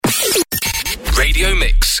Radio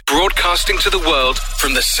Mix, broadcasting to the world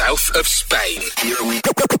from the south of Spain. Here we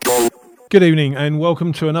go. Good evening and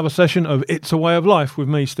welcome to another session of It's a Way of Life with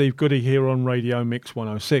me, Steve Goody, here on Radio Mix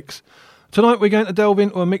 106. Tonight we're going to delve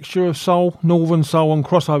into a mixture of soul, northern soul and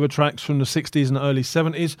crossover tracks from the 60s and early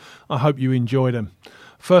 70s. I hope you enjoy them.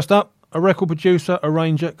 First up, a record producer,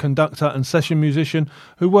 arranger, conductor and session musician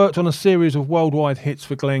who worked on a series of worldwide hits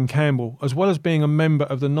for Glenn Campbell, as well as being a member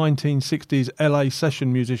of the 1960s LA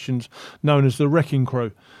session musicians known as the Wrecking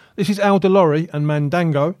Crew. This is Al DeLory and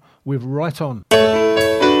Mandango with Right On.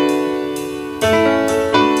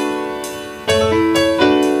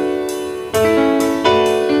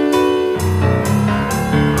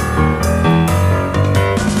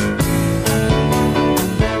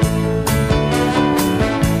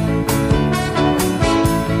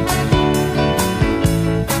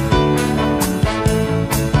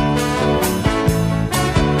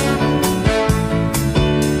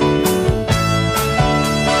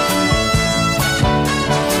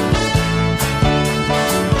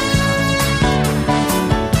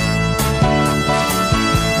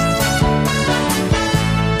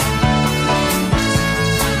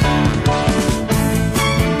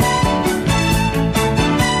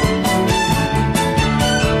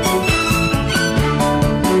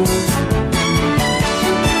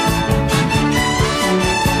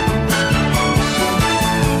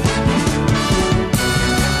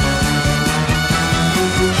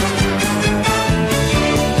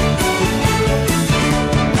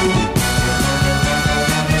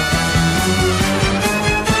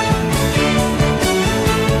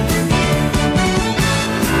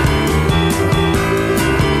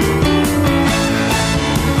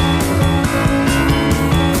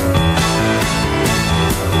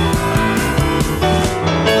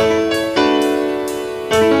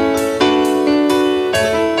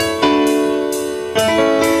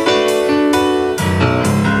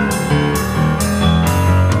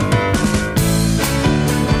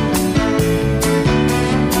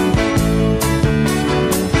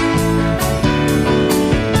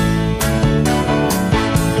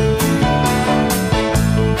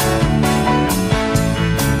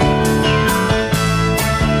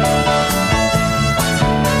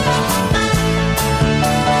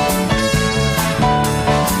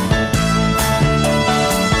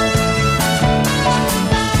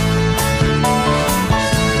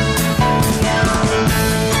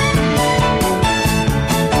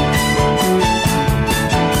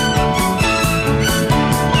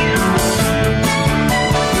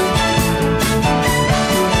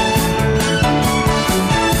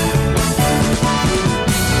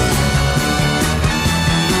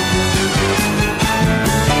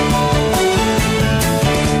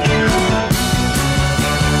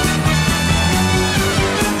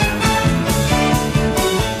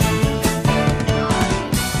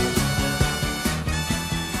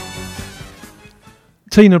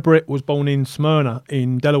 Tina Britt was born in Smyrna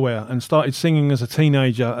in Delaware and started singing as a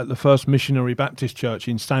teenager at the First Missionary Baptist Church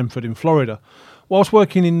in Stanford in Florida. Whilst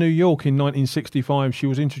working in New York in 1965, she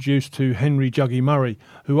was introduced to Henry Juggy Murray,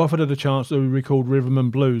 who offered her the chance to record rhythm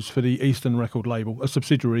and blues for the Eastern record label, a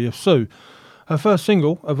subsidiary of Sue. Her first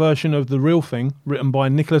single, a version of The Real Thing, written by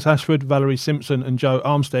Nicholas Ashford, Valerie Simpson and Joe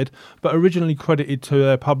Armstead, but originally credited to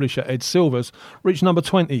their publisher Ed Silvers, reached number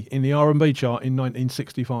 20 in the R&B chart in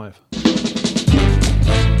 1965.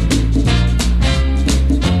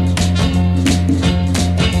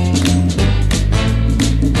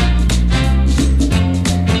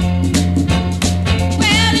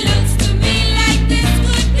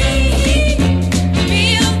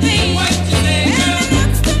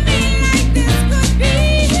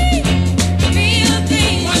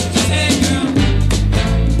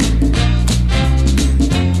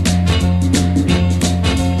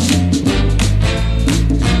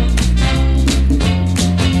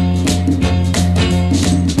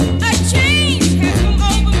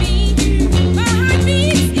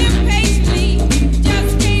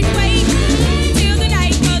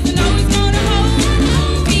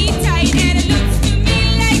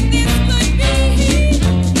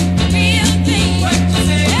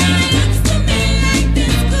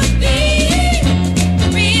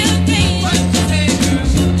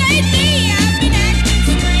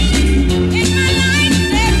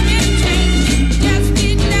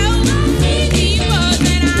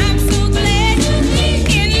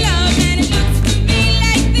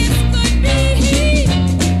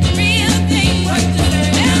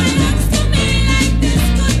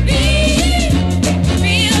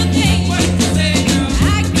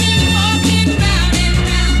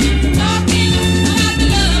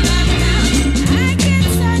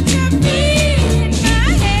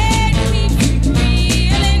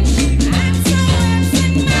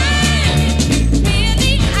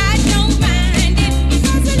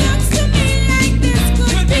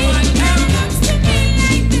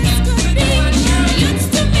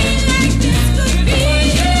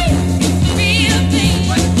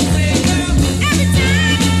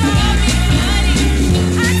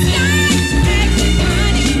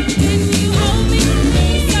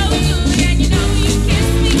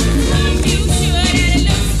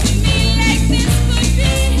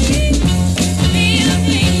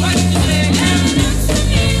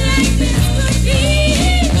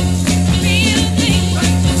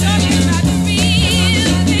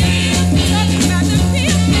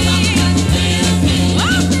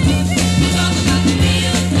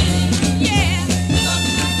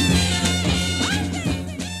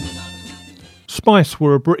 Spice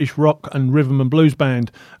were a British rock and rhythm and blues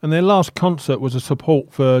band, and their last concert was a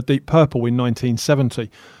support for Deep Purple in 1970.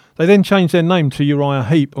 They then changed their name to Uriah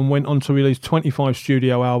Heep and went on to release 25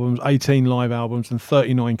 studio albums, 18 live albums and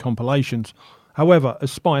 39 compilations. However,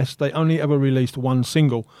 as Spice, they only ever released one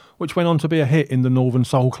single, which went on to be a hit in the Northern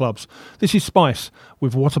Soul clubs. This is Spice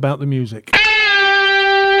with What About the Music?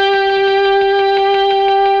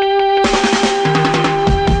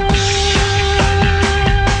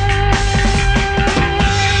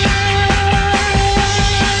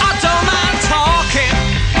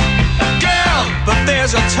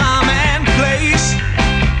 There's a time and place.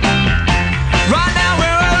 Right now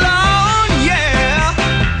we're alone, yeah,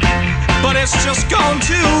 but it's just gone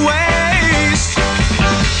to waste.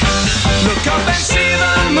 Look up and see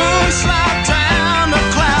the moon slide down the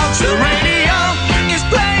clouds. The radio is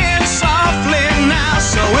playing softly now,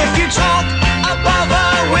 so if you talk above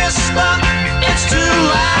a whisper, it's too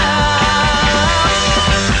loud.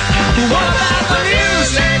 What about the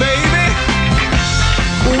music, baby?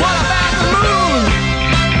 What about the moon?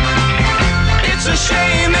 It's a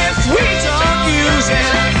shame if we don't use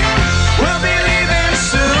it. We'll be leaving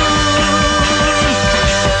soon.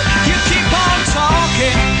 You keep on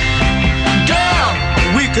talking, girl,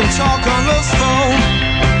 we can talk on the phone.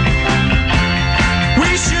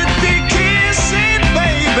 We should be kissing,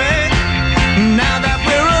 baby, now that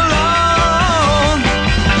we're alone.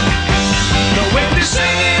 The wind is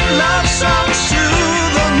singing love songs to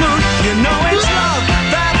the moon. You know it's love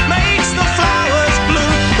that makes the flowers bloom.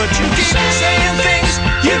 But you keep saying things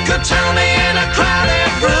you could tell me in a crowded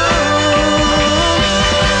room.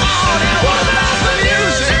 Oh, now what about the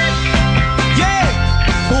music? Yeah,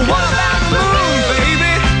 well, what about the moon,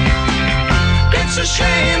 baby? It's a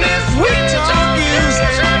shame if we don't use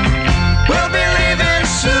it. We'll be leaving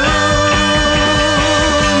soon.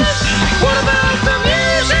 What about the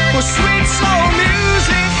music? Well, sweet soul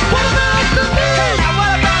music. What about the music? Hey, now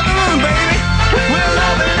what about the moon, baby? We're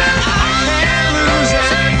loving it, I can't lose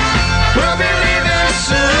it. We'll be leaving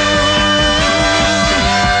soon.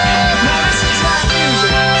 Now listen to that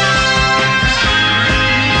music.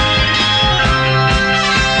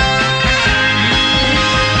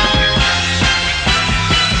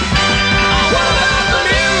 What about the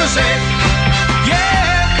music?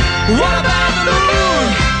 Yeah, what about the moon?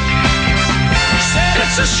 Said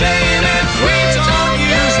it's a shame if we don't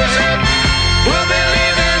use it. We'll be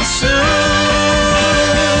leaving soon.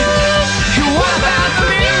 What about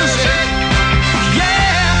the music?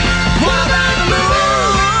 Yeah, what about the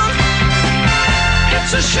moon?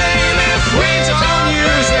 It's a shame if we don't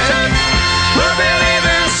use it. We'll be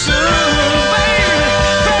leaving soon, baby,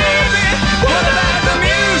 baby. What about the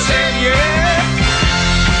music? Yeah,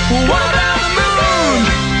 what about the moon?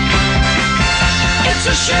 It's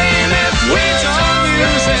a shame if we don't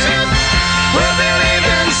use it. We'll be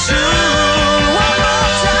leaving soon. One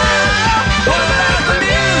more time. What about the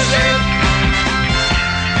music?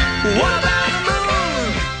 What about the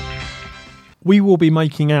moon? We Will Be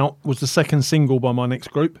Making Out was the second single by my next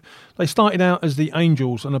group. They started out as the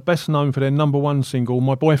Angels and are best known for their number one single,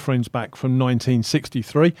 My Boyfriend's Back, from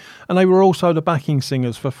 1963, and they were also the backing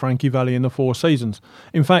singers for Frankie Valli and the Four Seasons.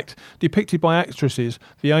 In fact, depicted by actresses,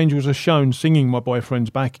 the Angels are shown singing My Boyfriend's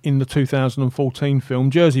Back in the 2014 film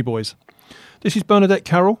Jersey Boys. This is Bernadette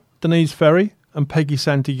Carroll, Denise Ferry and Peggy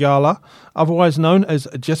Santigala, otherwise known as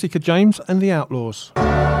Jessica James and the Outlaws.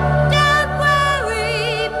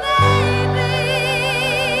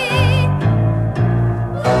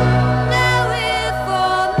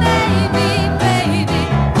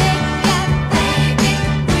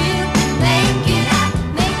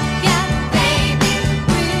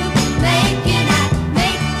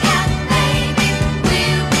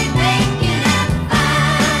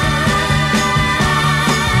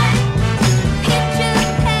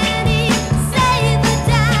 Say the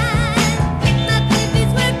time, my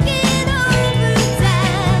baby's working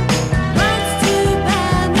overtime.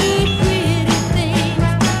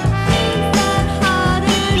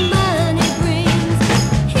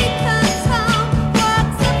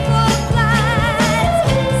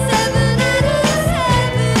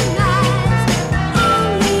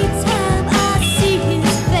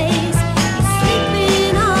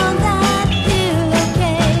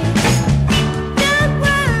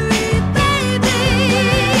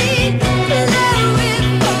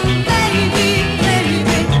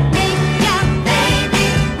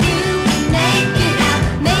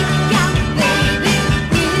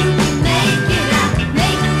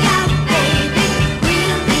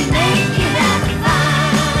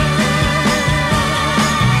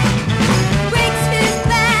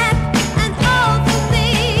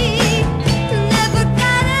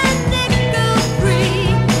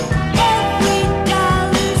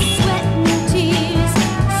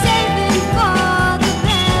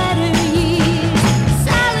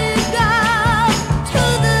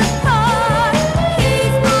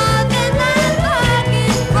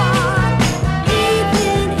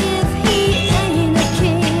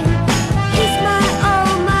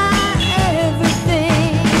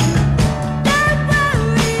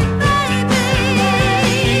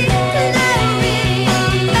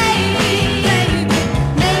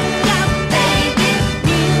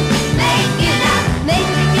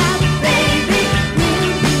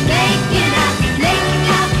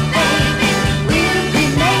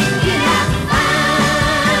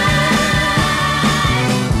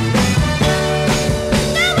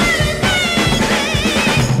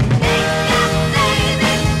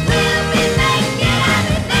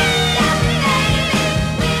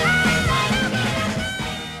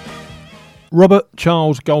 Robert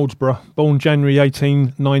Charles Goldsboro, born January 18,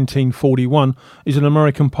 1941, is an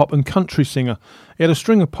American pop and country singer. He had a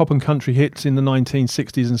string of pop and country hits in the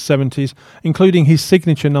 1960s and 70s, including his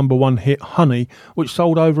signature #1 hit, Honey, which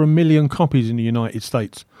sold over 1 million copies in the United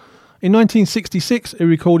States. In 1966, he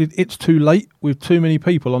recorded It's Too Late with Too Many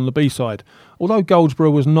People on the B-side. Although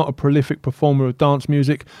Goldsboro was not a prolific performer of dance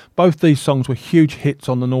music, both these songs were huge hits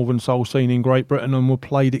on the Northern Soul scene in Great Britain and were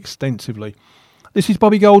played extensively. This is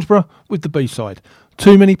Bobby Goldsboro with the B-side,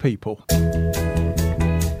 Too Many People.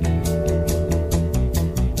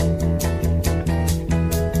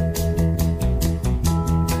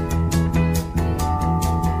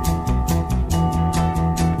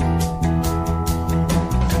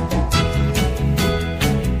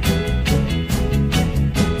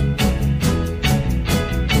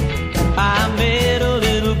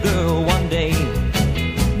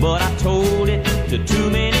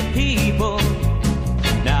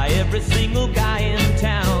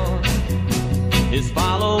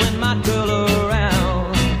 Following my girl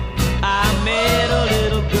around. I met a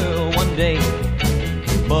little girl one day,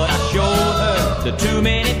 but I showed her to too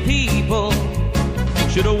many people.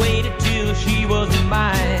 Should've waited till she was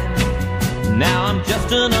mine. Now I'm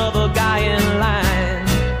just another guy in line.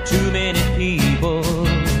 Too many people,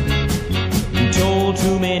 told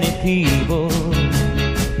too many people.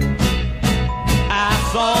 I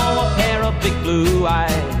saw a pair of big blue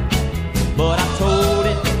eyes, but I told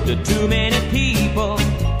it to too many people.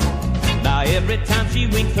 Now every time she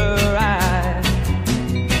winks her eye,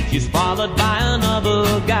 she's followed by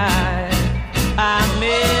another guy. I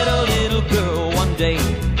met a little girl one day,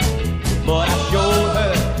 but I showed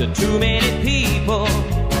her to too many people.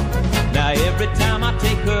 Now every time I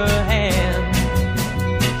take her hand,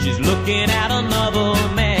 she's looking at another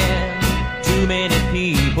man. Too many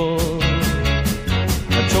people,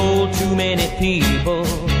 I told too many people.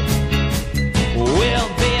 Well,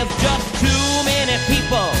 there's just too many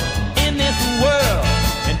people in this world,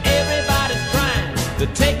 and everybody's trying to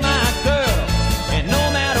take my girl. And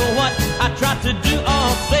no matter what I try to do or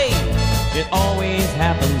say, it always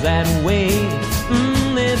happens that way.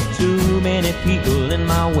 There's too many people in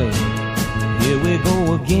my way. Here we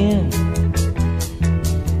go again.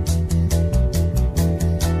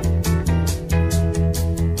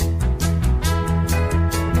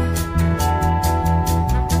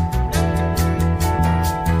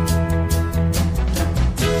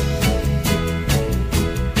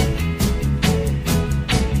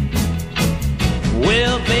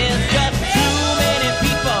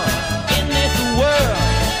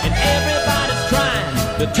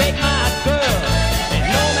 To take my girl, and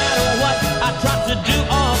no matter what I try to do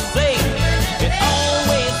or say, it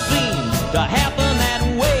always seems to happen that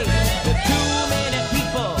way. There's too many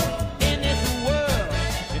people in this world,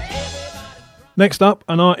 and everybody... Next up,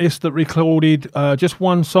 an artist that recorded just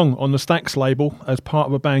one song on the Stax label as part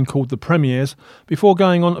of a band called The Premiers, before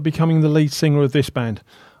going on to becoming the lead singer of this band.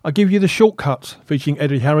 I give you The Shortcuts, featuring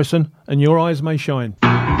Eddie Harrison, and Your Eyes May Shine.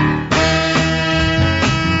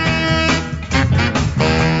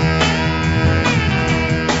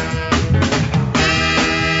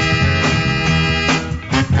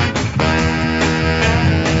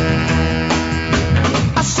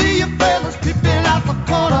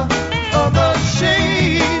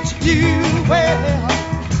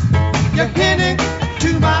 You're hinting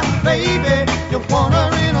to my baby, you want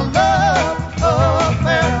her in a love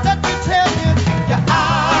affair. Let me tell you, your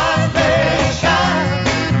eyes they shine,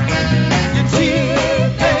 your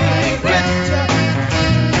teeth they glitter,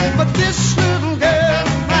 but this little girl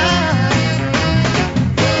of mine,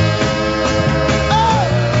 oh,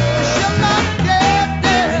 she'll not get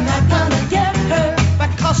there. You're not gonna get her,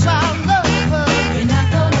 because I love her. You're not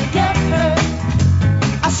gonna get her.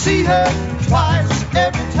 I see her twice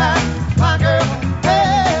every time my girl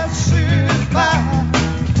passes by.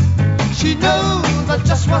 She knows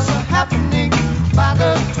just what's happening by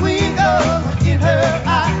the twinkle in her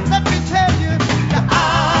eye. Let me tell you, your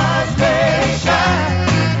eyes they shine,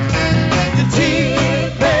 your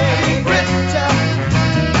teeth they glitter,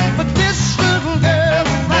 but this little girl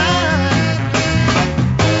of mine,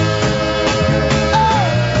 oh,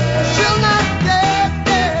 she'll not get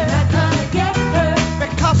there. You're not gonna get her,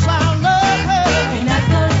 because I love her. You're not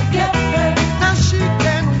gonna get her. Now she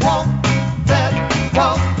can walk that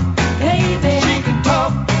walk, baby. She can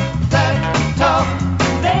talk that talk,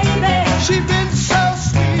 baby. She's been so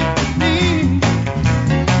sweet to me.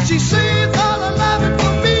 She sees all the loving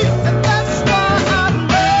for me, and that's why I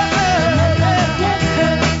love her.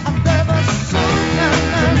 I've never seen her.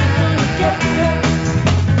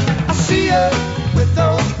 I see her with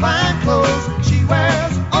those fine clothes she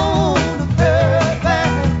wears on her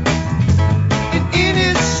back.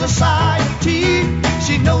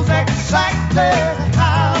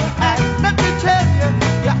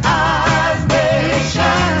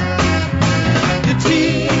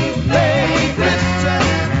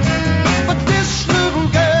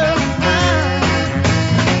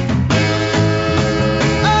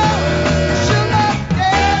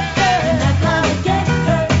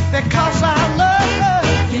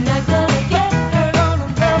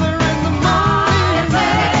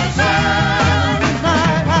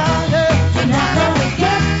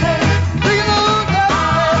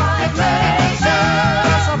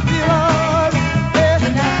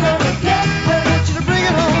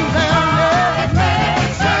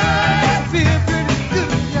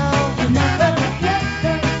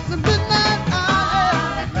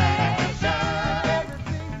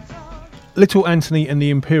 Little Anthony and the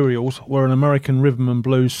Imperials were an American rhythm and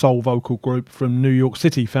blues soul vocal group from New York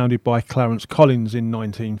City founded by Clarence Collins in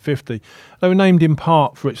 1950. They were named in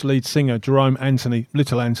part for its lead singer, Jerome Anthony,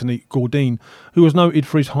 Little Anthony Gourdine, who was noted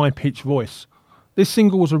for his high-pitched voice. This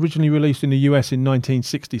single was originally released in the US in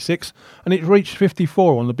 1966 and it reached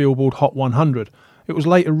 54 on the Billboard Hot 100. It was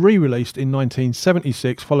later re-released in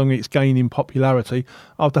 1976 following its gain in popularity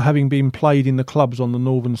after having been played in the clubs on the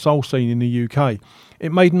Northern Soul scene in the UK.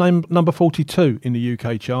 It made number 42 in the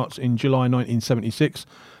UK charts in July 1976,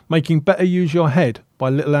 making Better Use Your Head by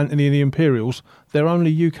Little Anthony and the Imperials their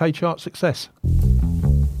only UK chart success.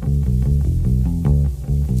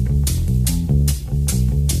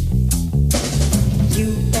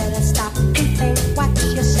 You better stop and think what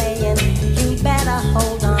you're saying. You better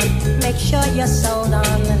hold on, make sure you're sold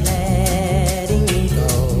on letting me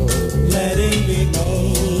go. Letting me go.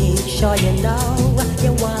 Make sure you know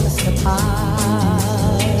you want us to part.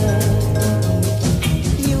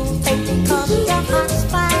 You think because your heart's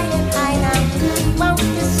flying high now, he won't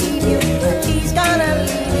deceive you, but he's gonna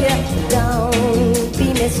leave you. Don't be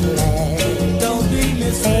misled. Don't be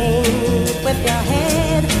misled. Think with your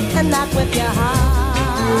head and not with your heart.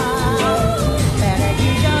 Better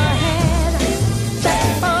use your head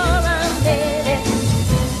just for a minute.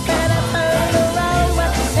 Better turn around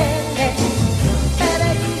what you said.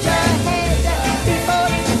 Better use your head before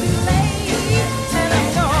it's too late. And I'm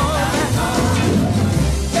gone.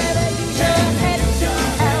 Better use your head to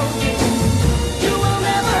help you. You will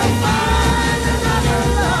never find another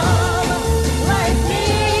love like me.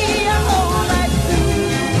 Oh, like you.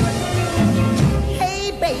 Hey,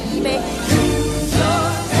 baby.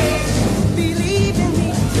 Believe in me,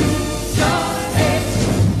 use your head,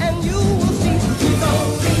 and you will see he's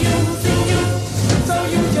only using you. So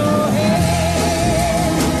use your head.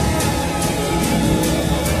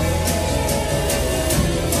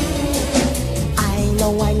 I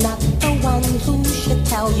know I'm not the one who should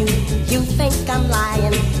tell you. You think I'm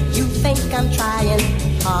lying, you think I'm trying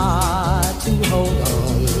hard to hold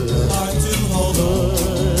on. Hard to hold on.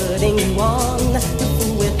 Putting you on to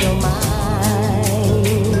fool with your mind.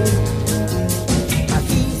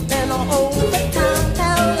 He's been all over town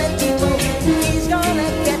telling people he's gonna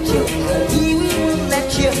get you. He will let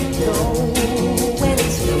you go when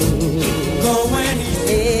it's through. Go when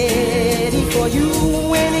he's Ready for you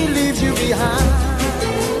when he leaves you behind.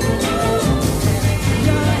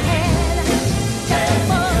 Your head, just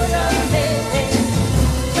for a minute.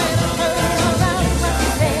 Better turn around what you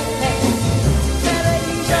said. Better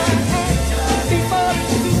use your head before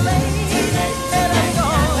it's too late. And I'm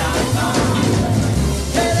gone.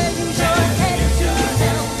 Better use your head to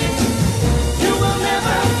help you. You will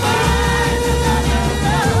never find another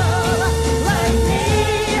love like me.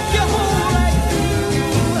 You're like you.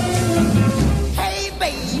 Hey,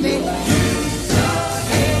 baby. Use your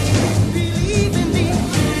head. Believe in me.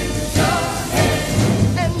 Use your head.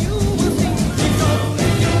 And you will see he's only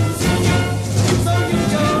using you. So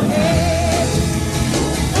use your head.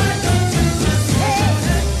 Hey,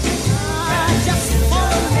 just for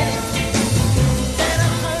a minute. Better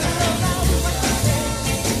turn around what you said.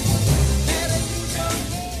 Better use your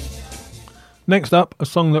head. Next up, a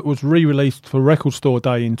song that was re-released for Record Store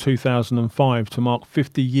Day in 2005 to mark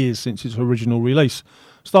 50 years since its original release.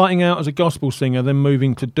 Starting out as a gospel singer, then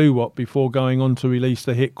moving to doo-wop before going on to release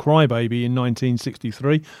the hit Crybaby in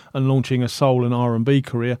 1963 and launching a soul and R&B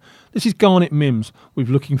career. This is Garnet Mims with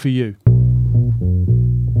Looking for You.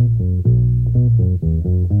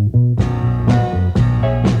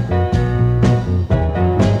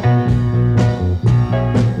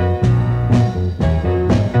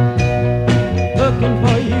 Looking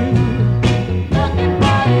for you,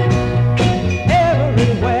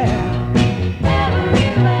 everywhere.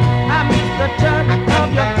 I miss the touch of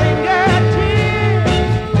your fingertips,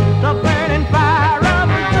 the burning fire of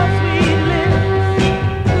your sweet lips.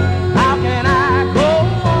 How can I go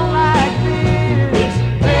on like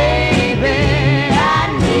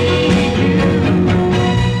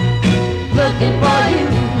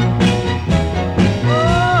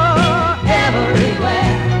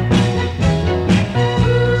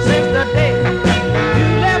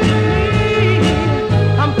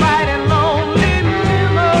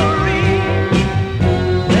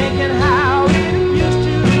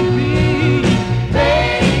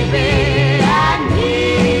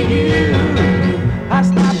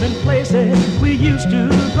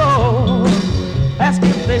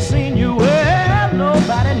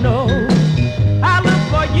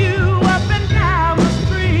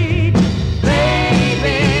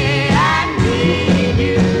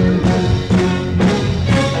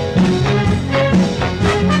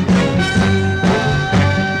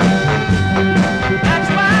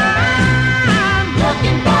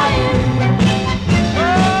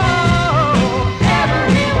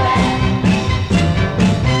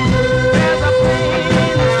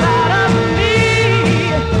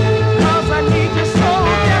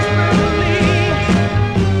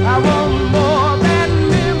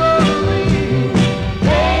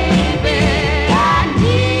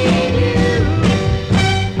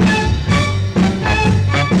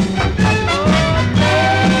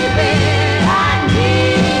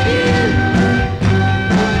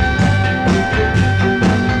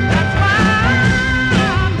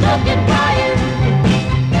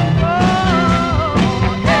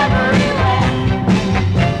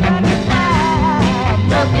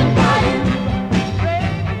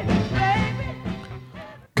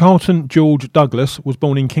Carlton George Douglas was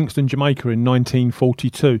born in Kingston, Jamaica in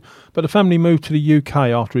 1942, but the family moved to the UK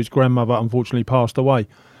after his grandmother unfortunately passed away.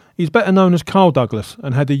 He's better known as Carl Douglas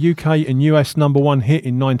and had the UK and US #1 hit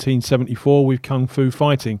in 1974 with Kung Fu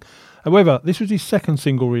Fighting. However, this was his second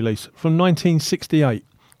single release from 1968,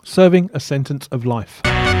 Serving a Sentence of Life.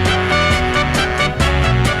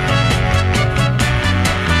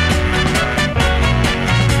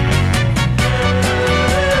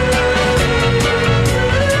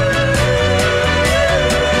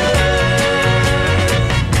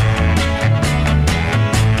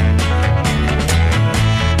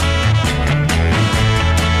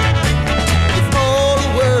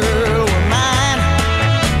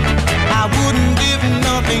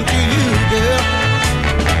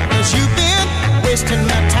 Wasting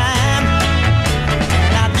my time,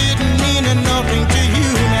 and I didn't mean nothing to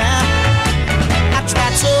you now. I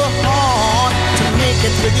tried so hard to make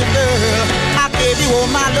it with you, girl. I gave you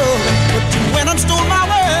all my love, but you went and stole my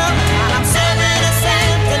world. And I'm serving a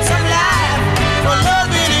sentence of life for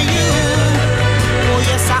loving you. Oh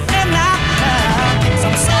yes, I am now.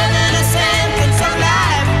 So I'm serving a sentence of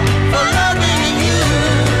life for loving you.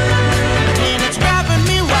 And it's driving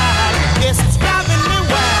me wild. Yes, it's driving me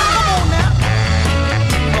wild.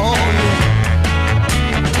 Come on now.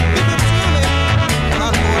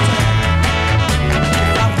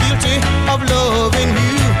 Of loving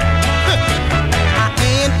you, I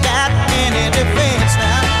ain't got any defense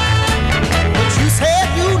now. But you said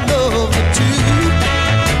you love me too.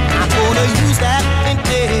 I'm gonna use that in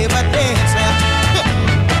evidence now.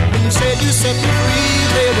 When you said you set me free,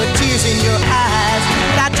 there were tears in your eyes.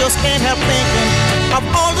 But I just can't help thinking of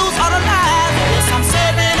all those other lives. Yes, I'm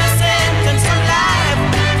serving a sentence of life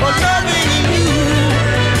for loving you.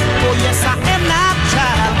 Oh yes, I am now,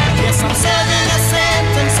 child. Yes, I'm serving a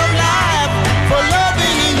sentence of life for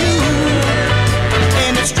loving you.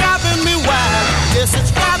 And it's driving me wild. Yes,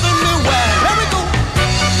 it's driving me wild. Here we go.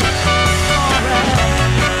 All right.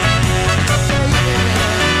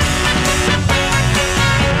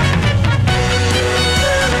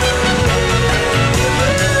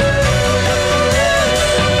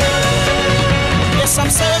 Yes, I'm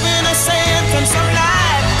serving a sentence of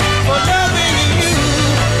life for loving you.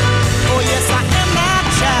 Oh yes, I am my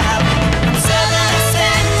child. I'm serving a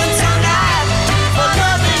sentence of life for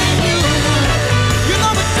loving you. You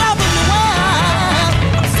know it's driving me wild.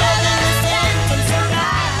 I'm serving a sentence of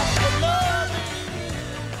life for loving you.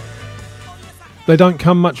 They don't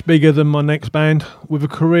come much bigger than my next band, with a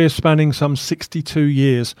career spanning some 62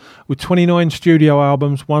 years, with 29 studio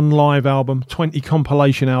albums, 1 live album, 20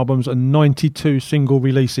 compilation albums and 92 single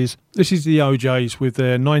releases. This is the OJs with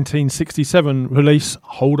their 1967 release,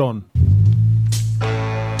 Hold On.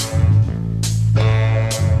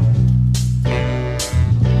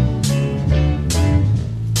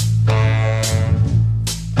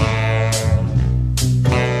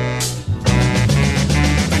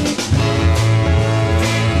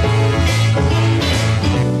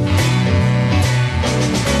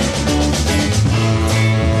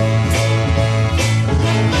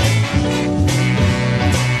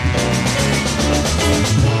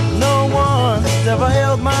 No one's ever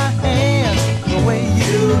held my hand the way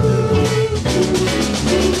you do.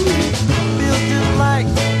 Feels just like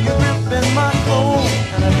you're ripping my soul,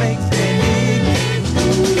 and it makes me need you.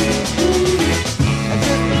 And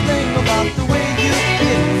just the thing about the way you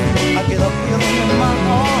feel, I get a feeling in my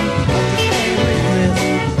heart I just can't resist.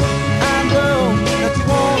 I know that you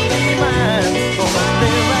won't be mine, so I'll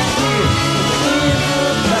stay right here till the end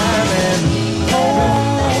of time and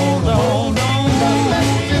hold on.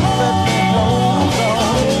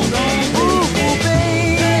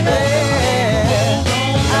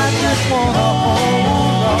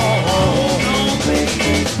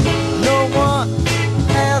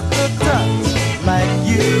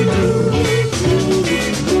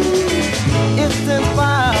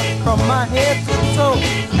 From my head to toe,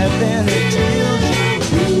 and then it chills you.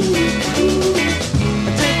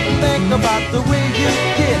 And just to think about the way you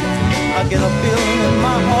hit, I get a feeling in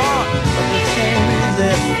my heart, I just can't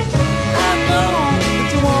resist. I know that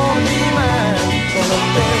you won't be mine, so let's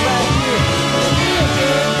stay right here.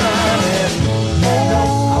 And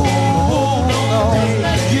hold on,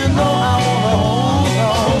 you know I wanna hold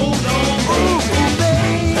on. Ooh,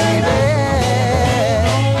 baby,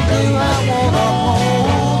 I wanna hold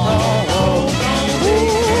on.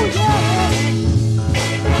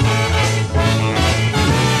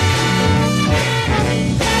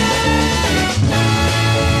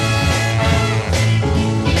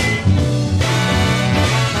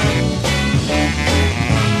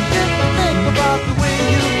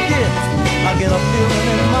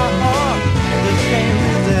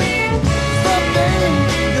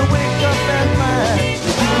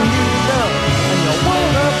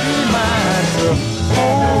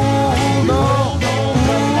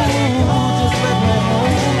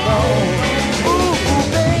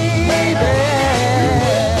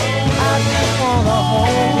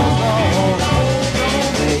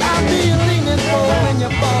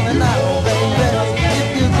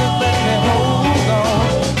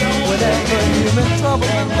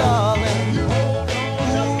 darling.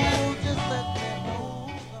 Ooh, just let me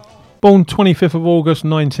move on. Born 25th of August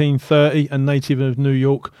 1930 and native of New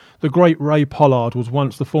York, the great Ray Pollard was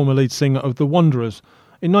once the former lead singer of The Wanderers.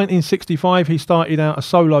 In 1965 he started out a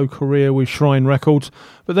solo career with Shrine Records,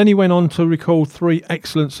 but then he went on to record 3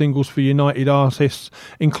 excellent singles for United Artists,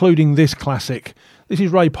 including this classic. This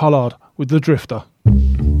is Ray Pollard with The Drifter.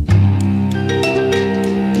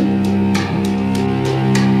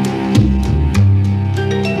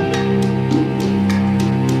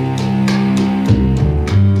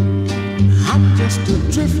 I'm just a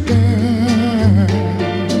drifter.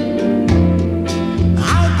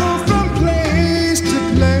 I go from place to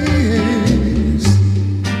place.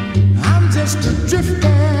 I'm just a drifter.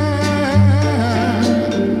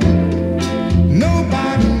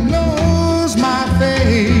 Nobody knows my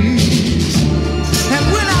face. And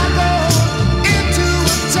when I go into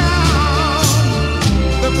a town,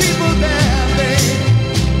 the people there, they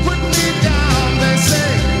put me down. They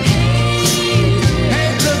say, hey,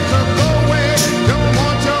 drifter, go away. Don't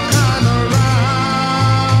want your kind around.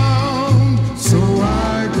 So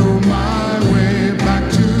I go my way back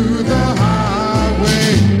to the highway.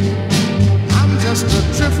 I'm just a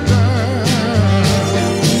drifter.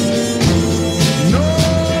 No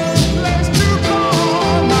place to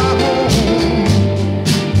call my home.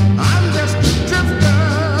 I'm just a drifter.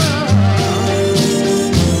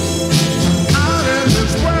 Out in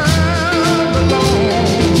this world alone.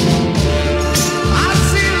 I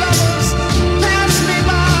see lovers pass me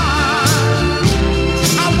by.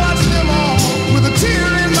 I watch them all with a tear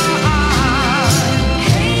in my eye.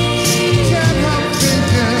 Can't help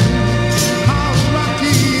thinking how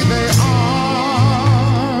lucky they are.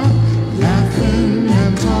 Laughing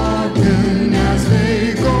and talking as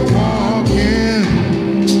they go walking.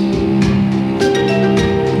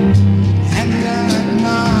 And at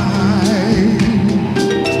night,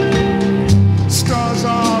 stars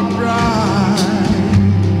are bright.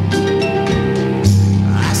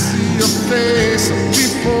 I see your face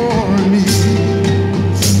before me.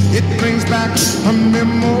 It brings back a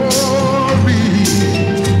memory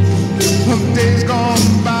of days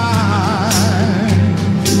gone by,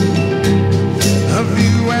 of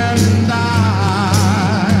you and I.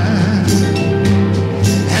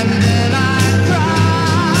 And then I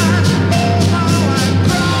cry, oh how I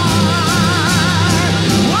cry.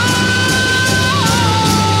 Whoa,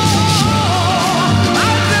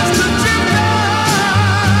 I'm just a drifter.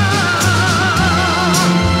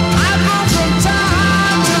 I go from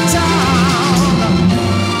town to town.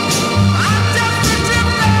 I'm just a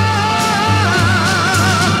drifter,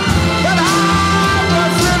 but I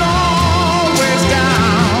wasn't always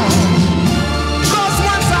down. 'Cause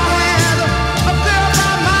once I had a girl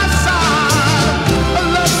by my side, a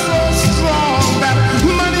love so strong that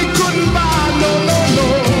money couldn't buy. No, no, no.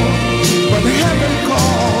 But heaven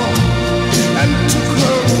called and took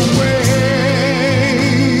her away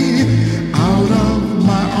out of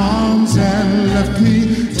my arms and left me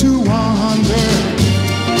to wander.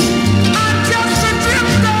 I'm just a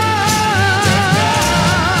drifter.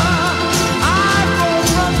 I go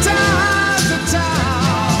from town to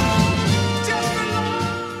town. Just alone.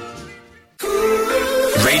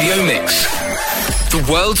 Radio Mix, the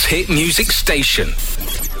world's hit music station.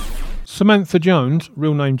 Samantha Jones,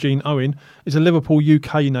 real name Jean Owen, is a Liverpool,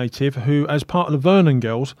 UK native who, as part of the Vernon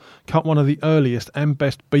Girls, cut one of the earliest and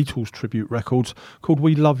best Beatles tribute records called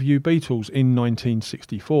We Love You Beatles in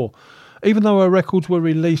 1964. Even though her records were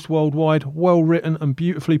released worldwide, well written and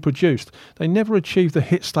beautifully produced, they never achieved the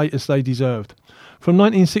hit status they deserved. From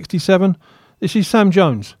 1967, this is Sam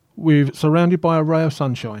Jones with Surrounded by a Ray of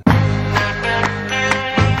Sunshine.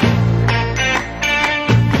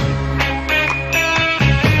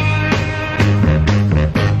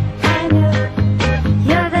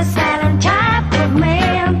 You're the silent type of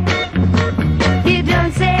man. You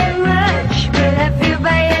don't say much, but I feel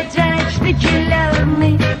by your touch that you love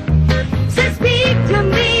me. So speak to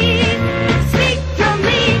me, speak to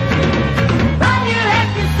me. All you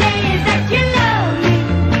have to say is that you love me,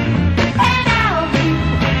 and I'll be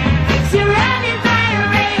surrounded by a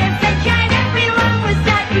ray of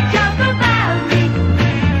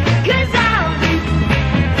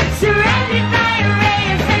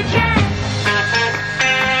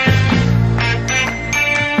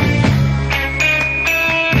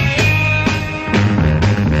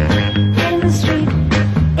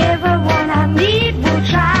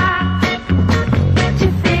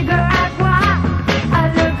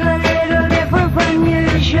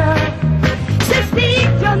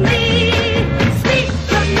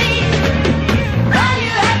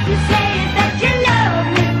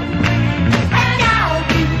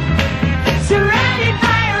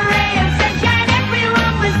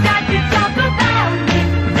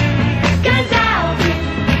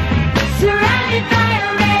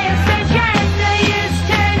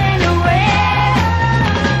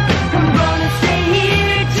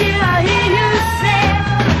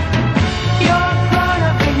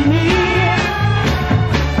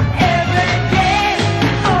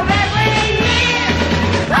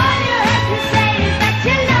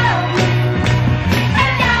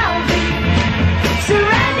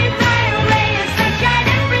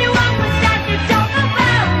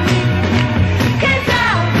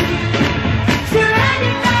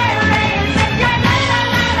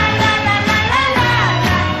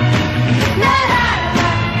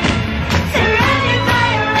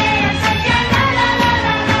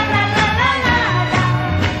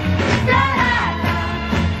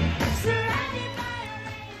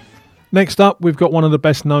Next up, we've got one of the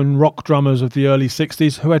best known rock drummers of the early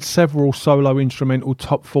 60s who had several solo instrumental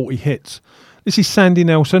top 40 hits. This is Sandy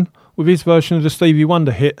Nelson with his version of the Stevie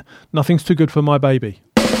Wonder hit, Nothing's Too Good for My Baby.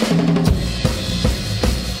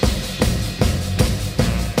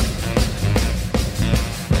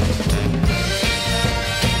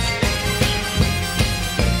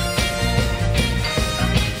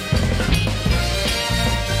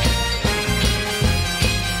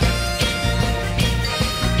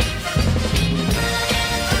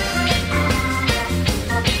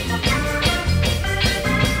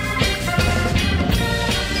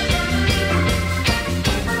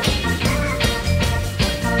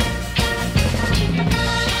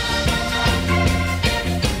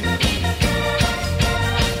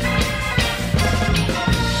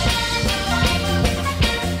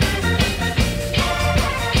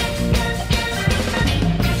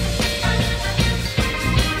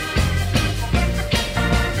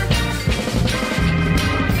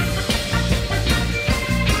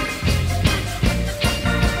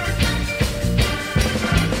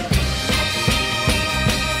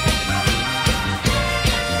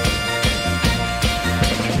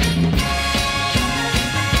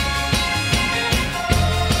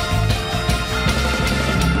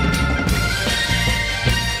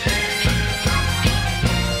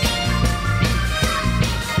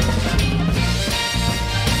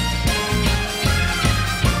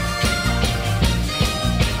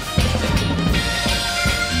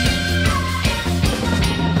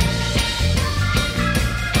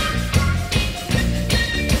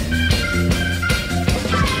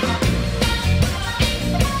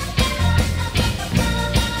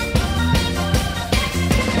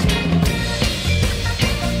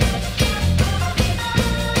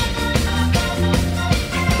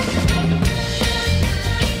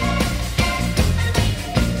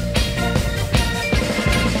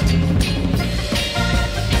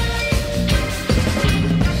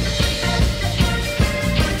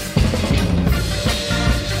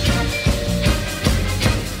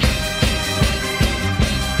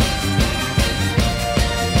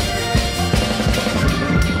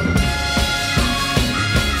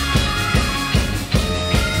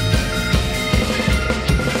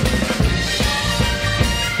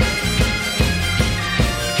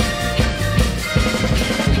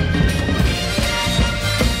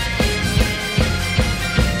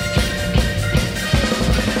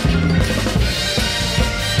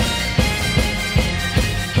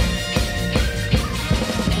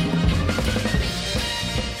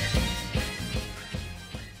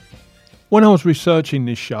 When I was researching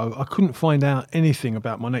this show, I couldn't find out anything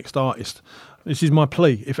about my next artist. This is my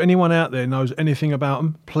plea. If anyone out there knows anything about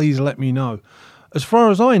him, please let me know. As far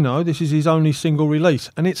as I know, this is his only single release,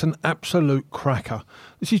 and it's an absolute cracker.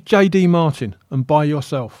 This is J.D. Martin and By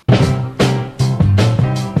Yourself. Well,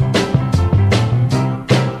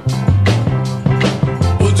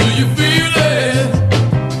 do you feel it?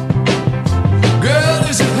 Girl,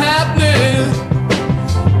 is it happening?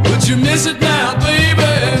 Would you miss it now, baby?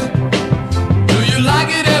 Like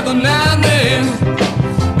it every now and then,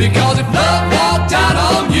 because if love walked out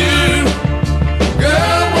on you,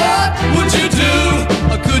 girl, what would you do?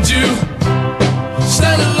 Or could you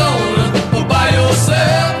stand alone or by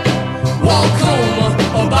yourself, walk home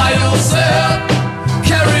or by yourself?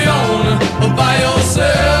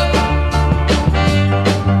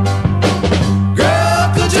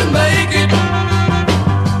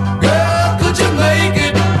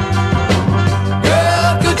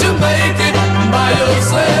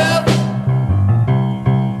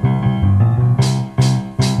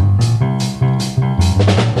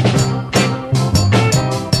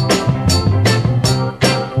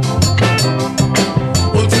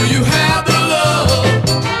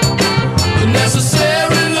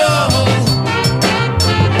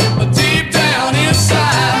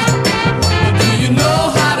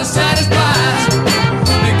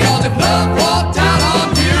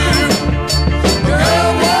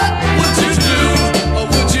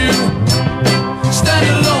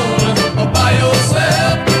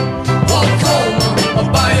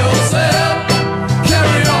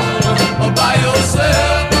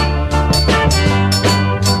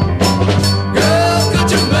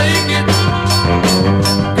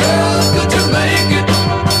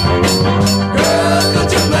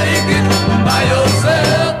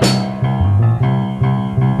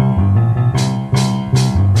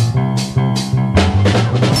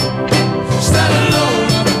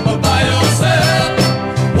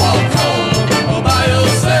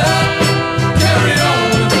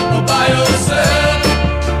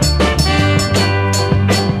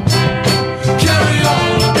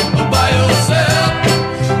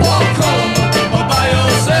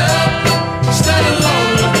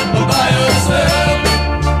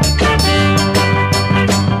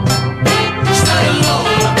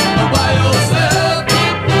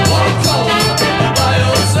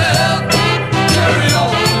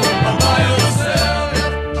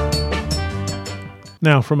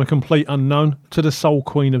 Now, from a complete unknown to the soul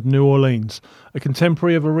queen of New Orleans. A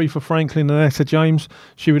contemporary of Aretha Franklin and Etta James,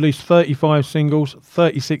 she released 35 singles,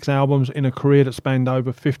 36 albums in a career that spanned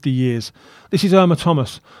over 50 years. This is Irma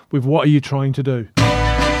Thomas with What Are You Trying to Do?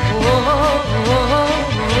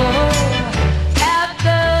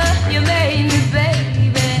 After you made me,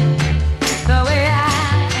 baby, the way I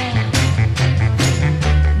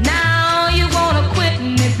am, now you wanna quit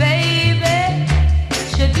me, baby,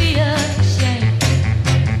 should be ashamed.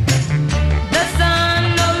 The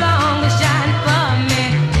sun no longer shines for me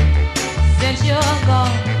since you're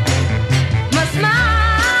gone. My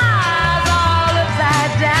smile's all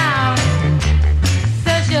upside down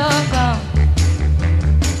since you're gone.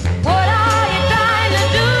 What are you trying to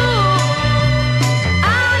do?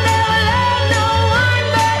 I'll never love no one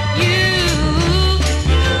but you,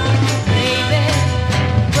 baby.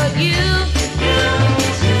 But you,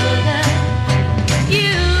 sugar,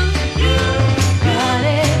 you,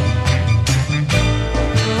 honey.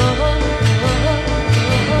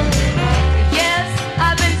 Yes,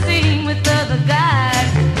 I've been seen with other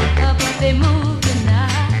guys, but they move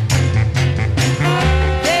tonight.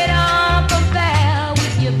 They don't compare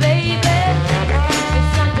with you, baby. It's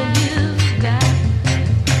something you got.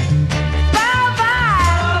 Bye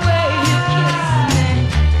bye, the way you kiss me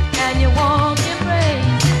and you won't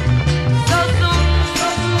embrace. So soon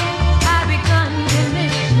I begun to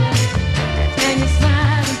miss you and your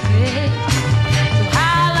smiling face. So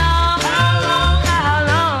how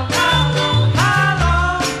long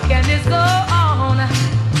can this go on?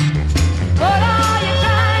 What are you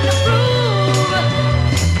trying to prove?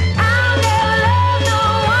 I'll never love no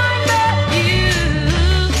one but you,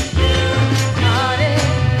 honey.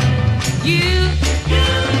 You,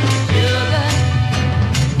 sugar,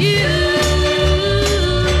 you. You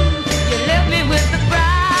left me with the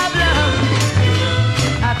problem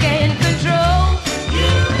I can't control.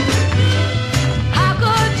 How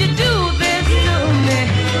could you do this to me?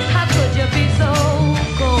 How could you be so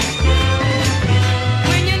cold?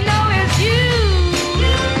 When you know it's you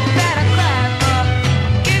that I cry for,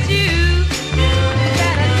 it's you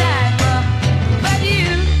that I die for. But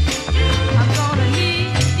you, I'm gonna need,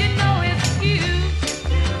 you know it's you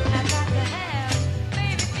I got to have,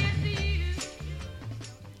 baby, it's you.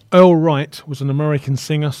 Earl Wright was an American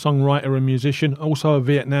singer, songwriter and musician, also a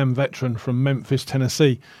Vietnam veteran from Memphis,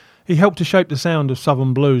 Tennessee. He helped to shape the sound of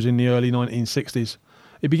Southern blues in the early 1960s.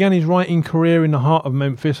 He began his writing career in the heart of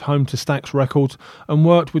Memphis, home to Stax Records, and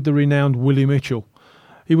worked with the renowned Willie Mitchell.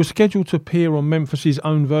 He was scheduled to appear on Memphis's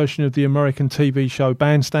own version of the American TV show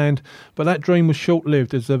Bandstand, but that dream was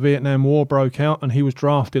short-lived as the Vietnam War broke out and he was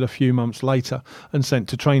drafted a few months later and sent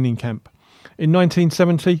to training camp. In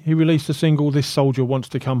 1970, he released the single This Soldier Wants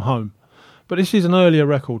to Come Home. But this is an earlier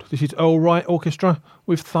record. This is Earl Wright Orchestra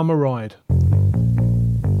with Thumb a Ride. Thank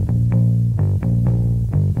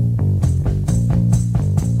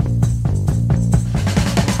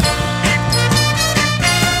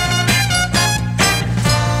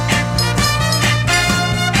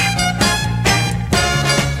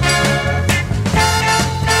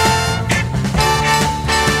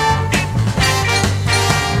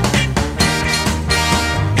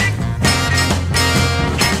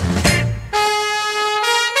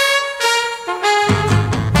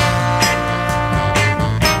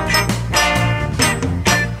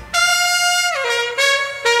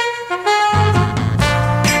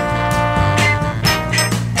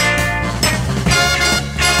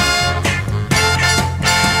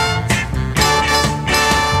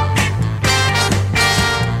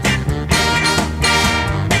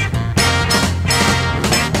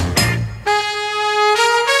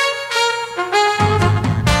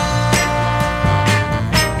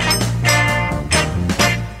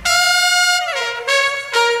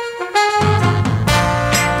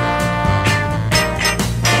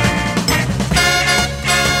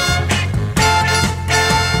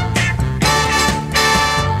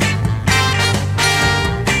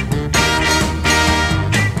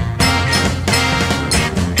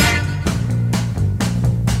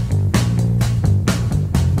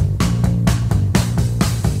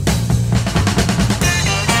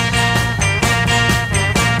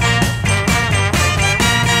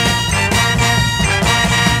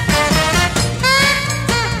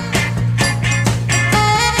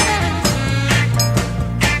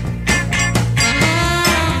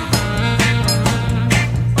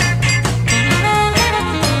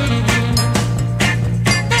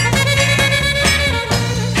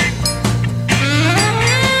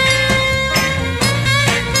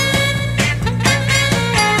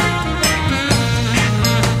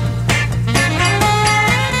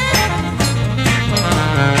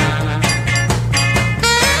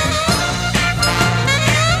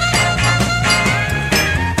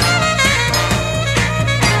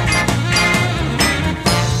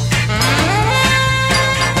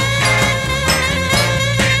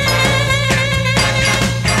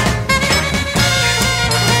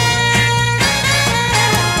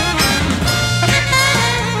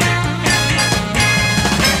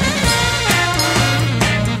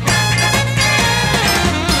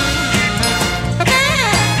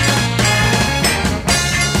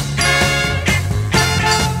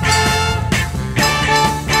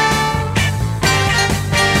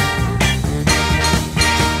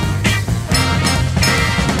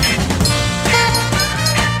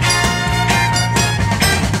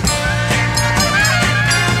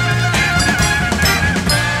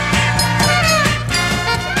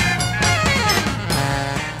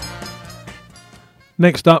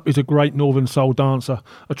Next up is a great Northern Soul dancer,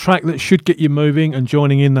 a track that should get you moving and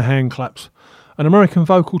joining in the hand claps. An American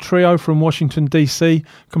vocal trio from Washington DC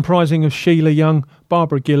comprising of Sheila Young,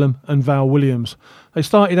 Barbara Gillam and Val Williams. They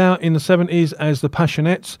started out in the 70s as the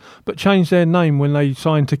Passionettes, but changed their name when they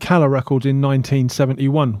signed to Calla Records in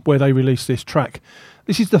 1971, where they released this track.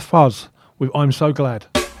 This is The Fuzz with I'm So Glad.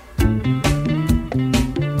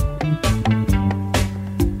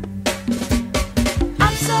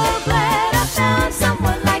 I'm so glad I found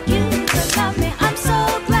someone like you to love me. I'm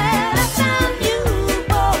so glad I found you,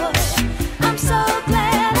 boy. I'm so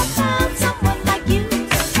glad I found someone like you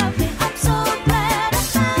to love me. I'm so glad I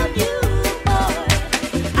found you, boy.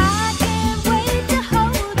 I can't wait to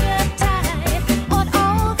hold you tight on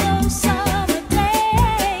all those summer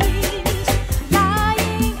days,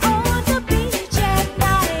 lying on the beach at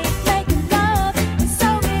night, making love in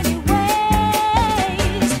so many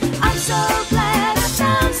ways. I'm so glad I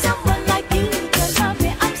found someone like you to love me.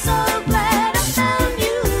 I'm so glad I found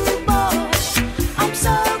you, boy. I'm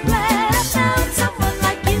so glad I found someone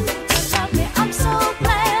like you to love me. I'm so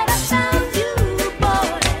glad I found you,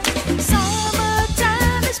 boy.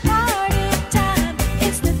 Summertime is party time.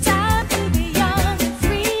 It's the time to be young and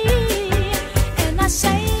free. And I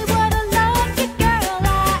say what a lucky girl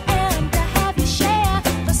I am to have you share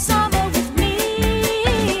the summer with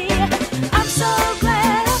me. I'm so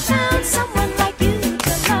glad I found someone like you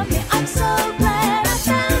to love me. I'm so glad I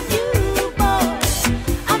found you, boy.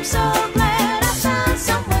 I'm so glad I found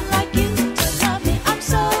someone like you to love me. I'm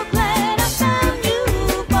so glad I found you,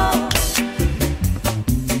 boy.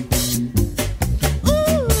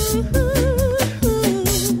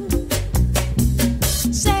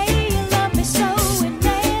 Say you love me so and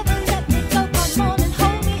never let me go. Come on and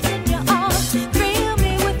hold me in your arms, thrill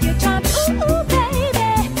me with your charm. Ooh, baby,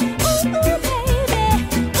 ooh, baby,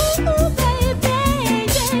 ooh, baby,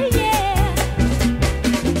 yeah, yeah.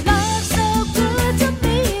 Love's so good to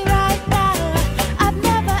me right now. I've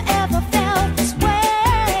never ever felt this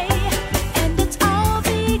way, and it's all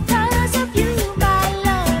because of you, my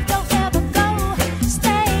love. Don't ever go,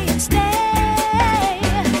 stay and stay.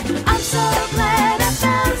 I'm so glad I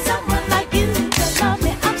found someone like you to love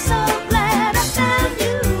me. I'm so glad I found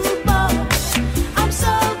you, boy. I'm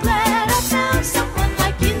so glad I found someone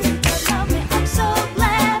like you to love me. I'm so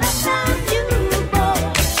glad I found you, boy.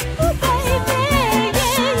 Ooh, baby,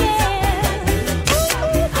 yeah, yeah.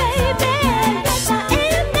 Ooh, baby, yes I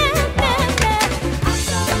am, I'm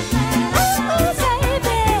so glad, ooh,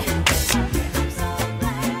 baby. I'm so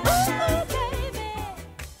glad, ooh, baby.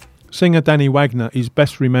 Singer Danny Wagner is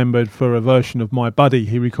best remembered for a version of My Buddy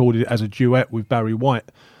he recorded as a duet with Barry White.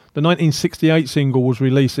 The 1968 single was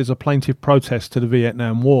released as a plaintive protest to the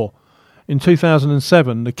Vietnam War. In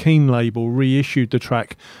 2007, the Keen label reissued the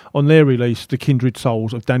track on their release, The Kindred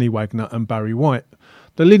Souls of Danny Wagner and Barry White.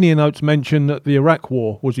 The liner notes mention that the Iraq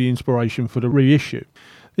War was the inspiration for the reissue.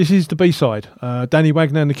 This is the B-side, Danny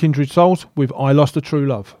Wagner and the Kindred Souls with I Lost a True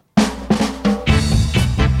Love.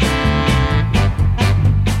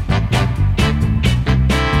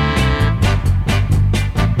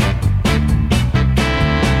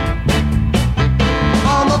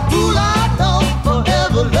 I'm a fool, I know,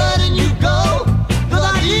 forever letting you go. 'Cause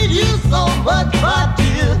I need you so much, my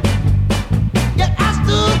dear. Yet I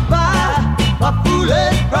stood by my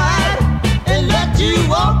foolish pride and let you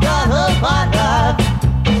walk out of my life.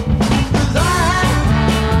 'Cause I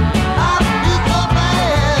feel so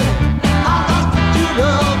bad.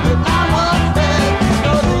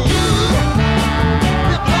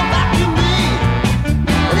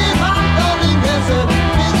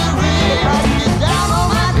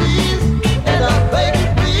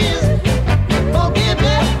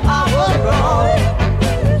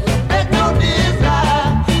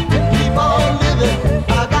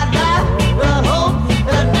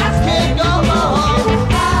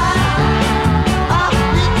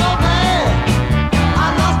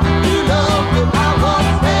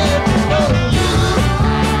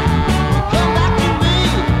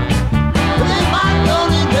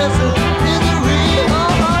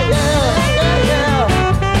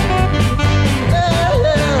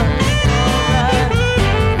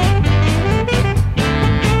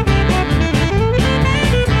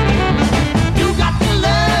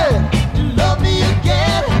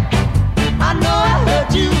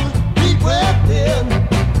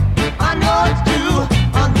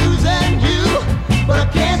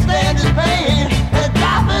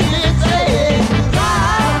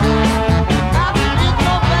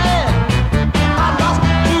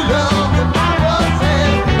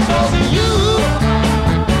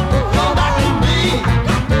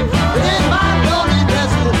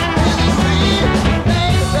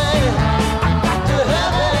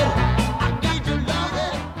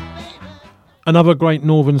 Another great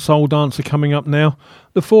Northern Soul dancer coming up now.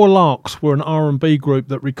 The Four Larks were an R&B group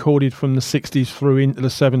that recorded from the 60s through into the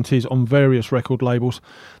 70s on various record labels.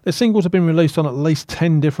 Their singles have been released on at least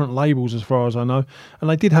 10 different labels as far as I know, and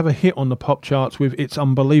they did have a hit on the pop charts with It's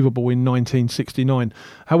Unbelievable in 1969.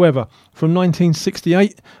 However, from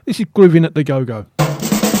 1968, this is Groovin' at the Go-Go.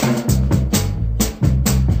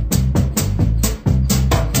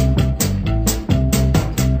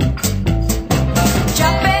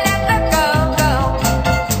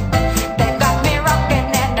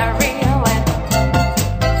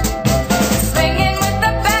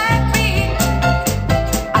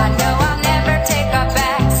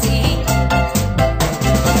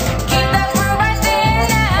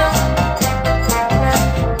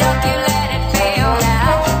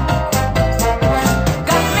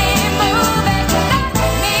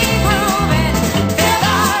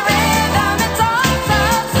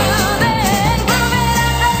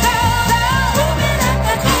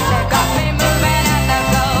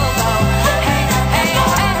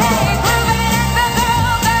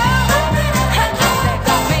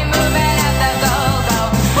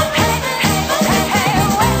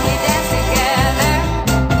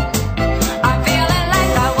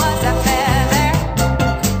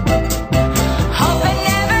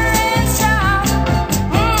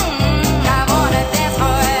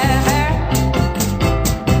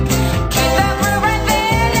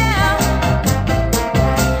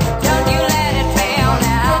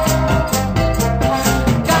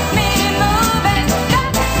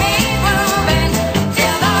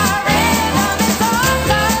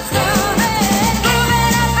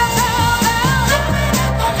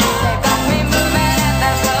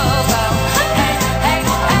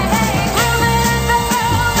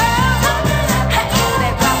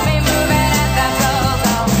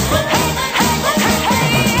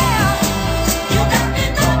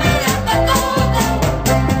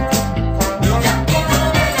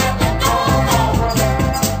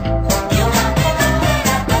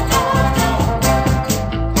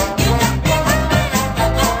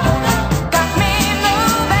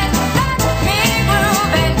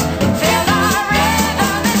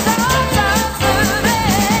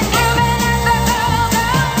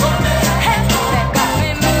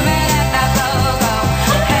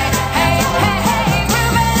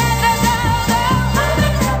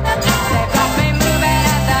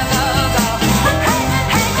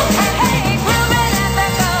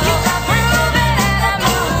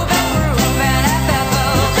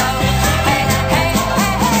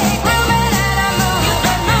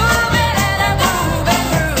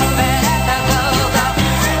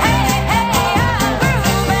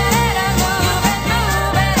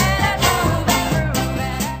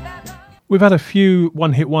 We've had a few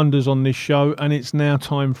one-hit wonders on this show, and it's now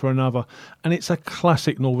time for another. And it's a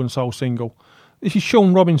classic Northern Soul single. This is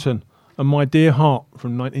Sean Robinson and My Dear Heart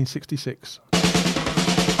from 1966.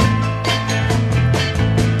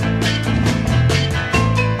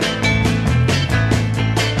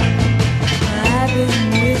 I've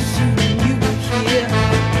been wishing you were here,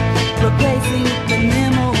 replacing the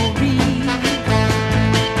memory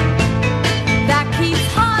that keeps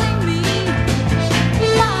haunting me.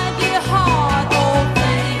 My dear heart, old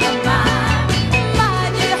thing of mine. My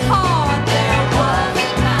dear heart, there was a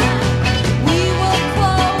time we were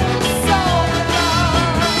close, so in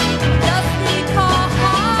love, just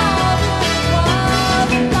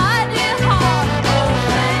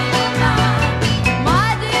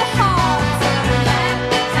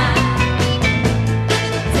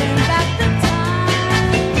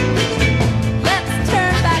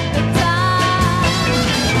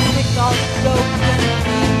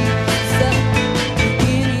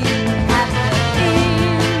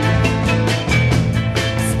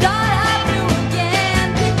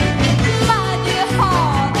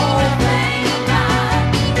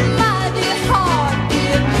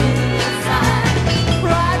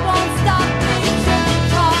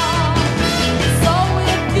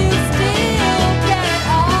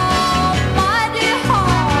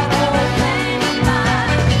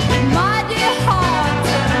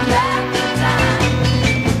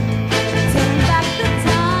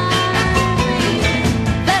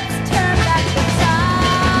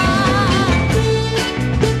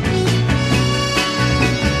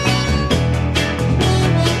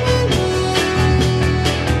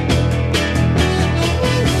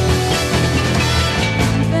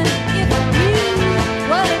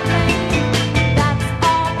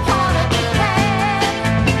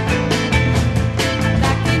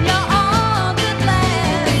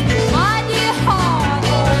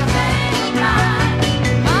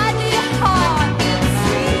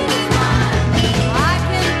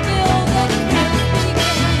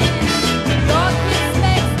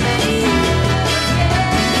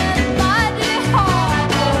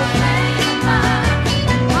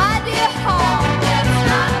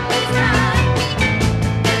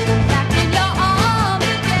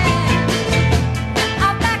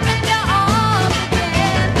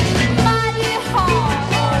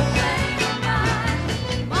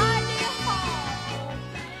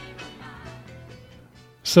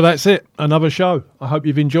So that's it, another show. I hope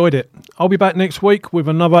you've enjoyed it. I'll be back next week with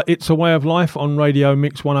another It's a Way of Life on Radio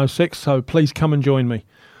Mix 106, so please come and join me.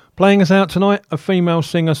 Playing us out tonight, a female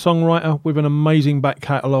singer-songwriter with an amazing back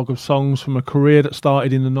catalogue of songs from a career that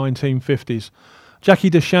started in the 1950s. Jackie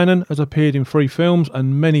DeShannon has appeared in 3 films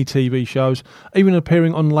and many TV shows, even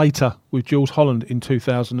appearing on Later with Jules Holland in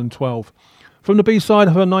 2012. From the B-side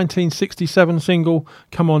of her 1967 single,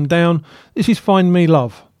 Come On Down, this is Find Me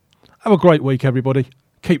Love. Have a great week, everybody.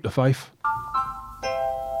 Keep the faith.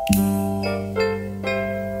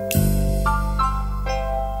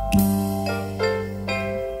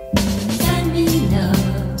 Find me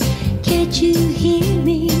love, can't you hear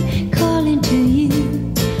me calling to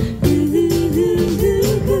you? Ooh, ooh, ooh,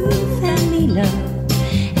 ooh, ooh. Find me love,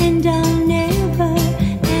 and I'll never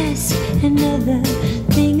ask another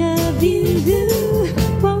thing of you.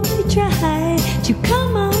 Won't you try to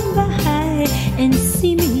come on by and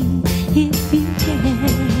see me if you can?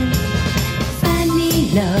 Find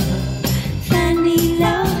me love, find me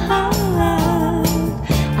love.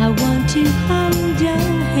 I want to hold your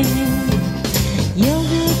hand. You're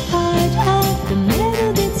the part of the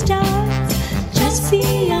meadow that starts just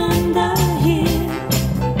beyond the hill.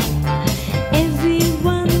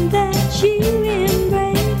 Everyone that you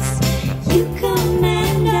embrace, you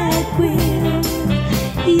command at will.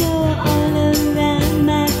 You're all around,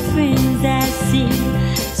 my friends, I see.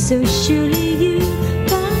 So surely you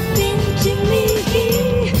bump into me.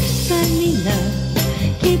 Find me love,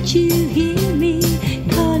 can't you hear me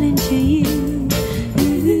calling to you? Ooh,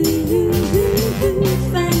 ooh, ooh, ooh.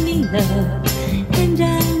 Find me love, and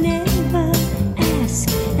I'll never ask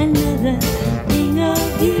another thing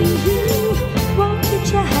of you. Won't you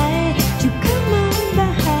try to come on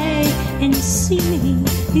by and see me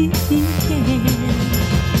if you can?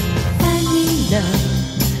 Find me love,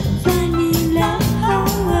 find me love.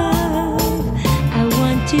 I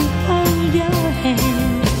want to hold your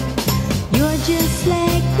hand. You're just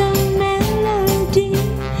like the melody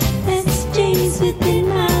that stays within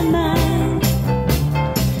my mind.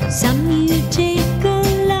 Some you take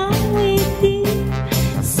along with you,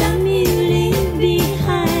 some you leave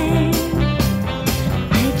behind.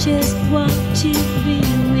 I just want to be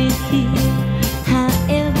with you,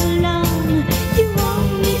 however long you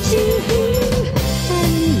want me to.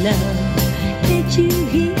 And love, can't you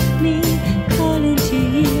hear me calling to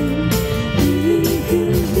you? Ooh, ooh,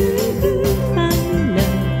 ooh, ooh. Find me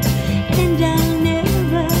love, and I'll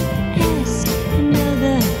never ask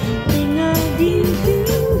another thing of you.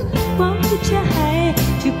 Won't you try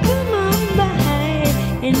to come on by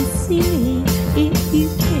and see me if you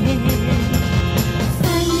can?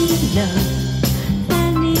 Find me love.